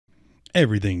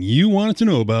Everything you wanted to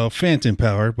know about phantom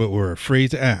power, but were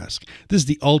afraid to ask. This is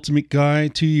the ultimate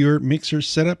guide to your mixer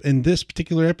setup. In this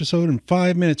particular episode, in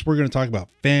 5 minutes, we're going to talk about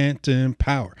phantom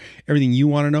power. Everything you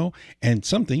want to know, and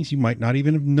some things you might not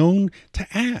even have known to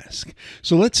ask.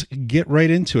 So let's get right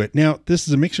into it. Now, this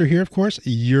is a mixer here, of course.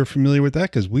 You're familiar with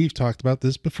that because we've talked about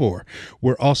this before.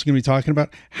 We're also going to be talking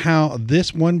about how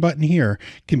this one button here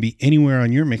can be anywhere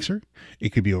on your mixer. It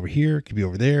could be over here, it could be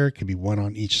over there, it could be one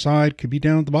on each side, could be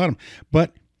down at the bottom.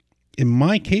 But in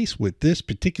my case, with this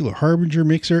particular Harbinger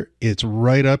mixer, it's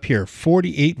right up here.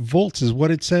 48 volts is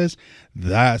what it says.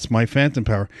 That's my phantom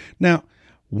power. Now,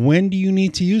 when do you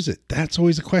need to use it? That's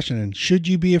always a question. And should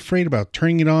you be afraid about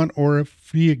turning it on, or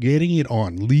if you're getting it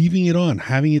on, leaving it on,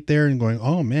 having it there and going,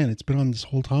 oh man, it's been on this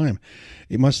whole time.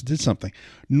 It must have did something.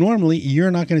 Normally,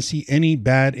 you're not going to see any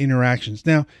bad interactions.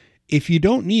 Now, if you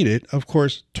don't need it, of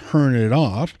course, turn it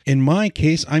off. In my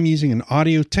case, I'm using an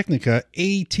Audio-Technica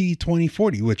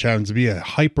AT2040, which happens to be a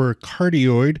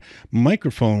hypercardioid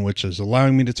microphone, which is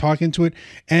allowing me to talk into it.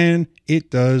 And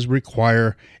it does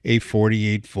require a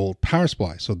 48 volt power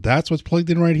supply. So that's what's plugged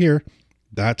in right here.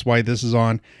 That's why this is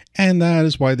on. And that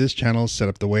is why this channel is set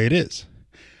up the way it is.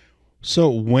 So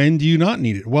when do you not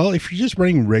need it? Well, if you're just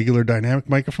running regular dynamic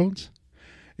microphones,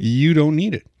 you don't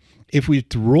need it. If we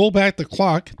roll back the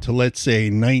clock to, let's say,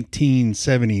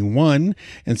 1971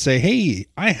 and say, hey,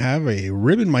 I have a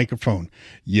ribbon microphone,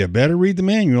 you better read the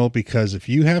manual, because if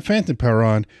you have phantom power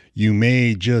on, you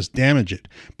may just damage it.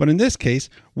 But in this case,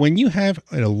 when you have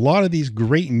a lot of these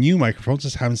great new microphones,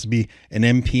 this happens to be an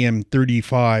MPM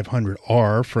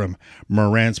 3500R from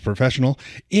Marantz Professional,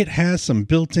 it has some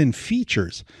built-in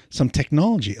features, some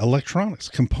technology, electronics,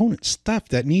 components, stuff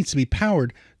that needs to be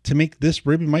powered to make this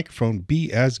ribbon microphone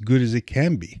be as good as it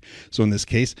can be. So in this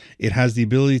case, it has the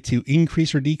ability to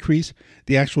increase or decrease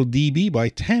the actual dB by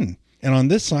 10. And on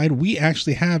this side, we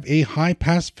actually have a high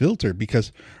pass filter,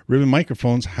 because ribbon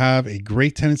microphones have a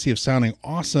great tendency of sounding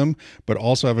awesome, but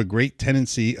also have a great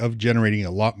tendency of generating a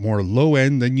lot more low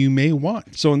end than you may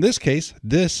want. So in this case,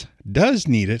 this does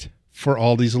need it for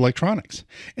all these electronics.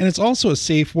 And it's also a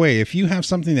safe way. If you have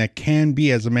something that can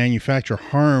be, as a manufacturer,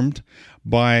 harmed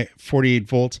by 48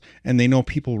 volts, and they know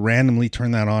people randomly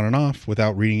turn that on and off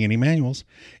without reading any manuals,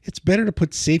 it's better to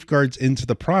put safeguards into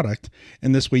the product.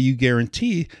 And this way you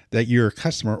guarantee that your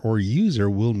customer or user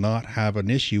will not have an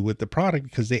issue with the product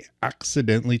because they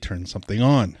accidentally turned something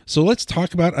on. So let's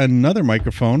talk about another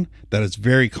microphone that is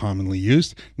very commonly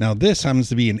used. Now this happens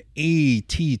to be an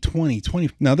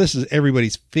AT2020. Now this is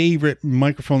everybody's favorite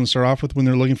microphone to start off with when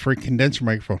they're looking for a condenser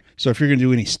microphone. So if you're going to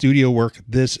do any studio work,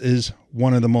 this is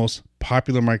one of the most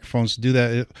popular microphones to do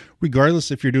that,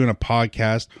 regardless if you're doing a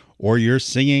podcast or you're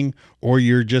singing or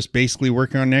you're just basically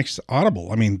working on next Audible.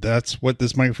 I mean, that's what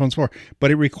this microphone's for.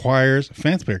 But it requires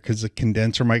phantom power because the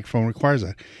condenser microphone requires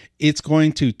that. It's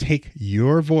going to take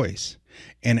your voice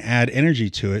and add energy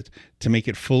to it to make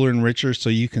it fuller and richer, so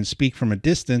you can speak from a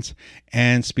distance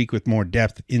and speak with more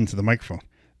depth into the microphone.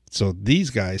 So these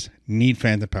guys need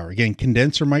phantom power. Again,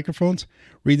 condenser microphones,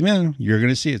 read the manual, you're going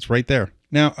to see it's right there.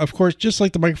 Now, of course, just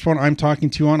like the microphone I'm talking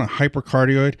to on, a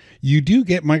hypercardioid, you do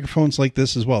get microphones like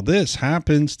this as well. This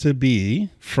happens to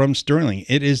be from Sterling.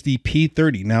 It is the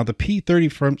P30. Now, the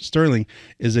P30 from Sterling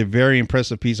is a very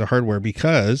impressive piece of hardware,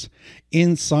 because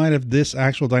inside of this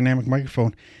actual dynamic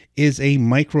microphone is a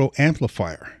micro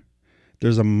amplifier.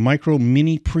 There's a micro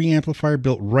mini preamplifier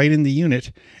built right in the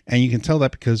unit, and you can tell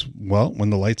that because, well, when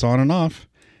the light's on and off,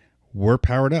 we're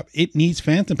powered up. It needs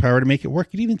phantom power to make it work.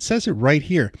 It even says it right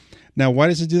here. Now, why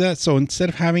does it do that? So instead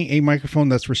of having a microphone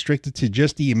that's restricted to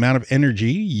just the amount of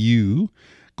energy you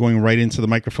going right into the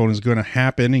microphone is going to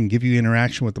happen and give you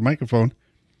interaction with the microphone,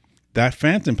 that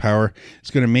phantom power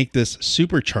is going to make this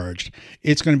supercharged.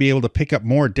 It's going to be able to pick up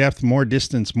more depth, more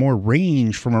distance, more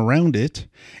range from around it.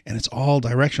 And it's all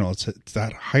directional. It's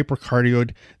that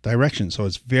hypercardioid direction. So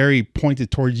it's very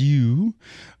pointed towards you,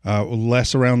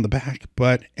 less around the back,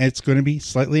 but it's going to be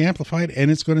slightly amplified, and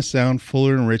it's going to sound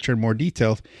fuller and richer and more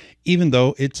detailed, even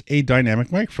though it's a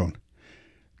dynamic microphone.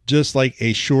 Just like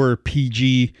a Shure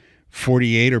PG48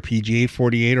 or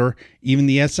PG848 or even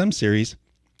the SM series,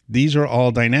 these are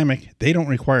all dynamic. They don't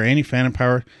require any phantom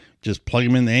power. Just plug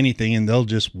them into anything and they'll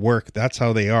just work. That's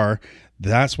how they are.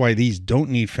 That's why these don't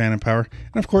need phantom power.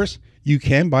 And of course, you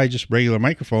can buy just regular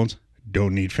microphones,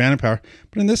 don't need phantom power.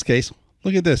 But in this case,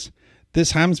 look at this.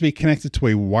 This happens to be connected to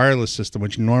a wireless system,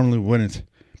 which normally wouldn't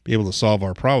be able to solve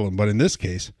our problem. But in this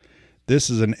case, this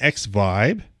is an X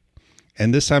Vibe,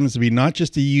 And this happens to be not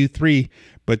just the U3,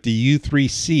 but the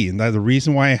U3C. And the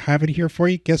reason why I have it here for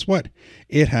you, guess what?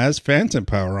 It has phantom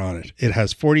power on it. It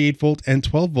has 48 volt and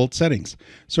 12 volt settings.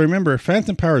 So remember,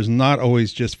 phantom power is not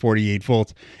always just 48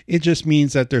 volts. It just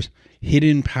means that there's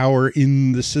hidden power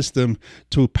in the system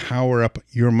to power up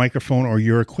your microphone or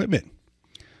your equipment.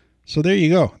 So there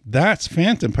you go. That's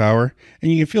phantom power,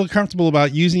 and you can feel comfortable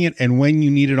about using it and when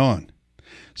you need it on.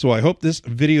 So I hope this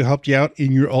video helped you out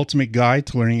in your ultimate guide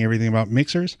to learning everything about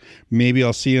mixers. Maybe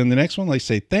I'll see you in the next one. Like I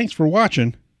say, thanks for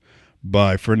watching.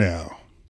 Bye for now.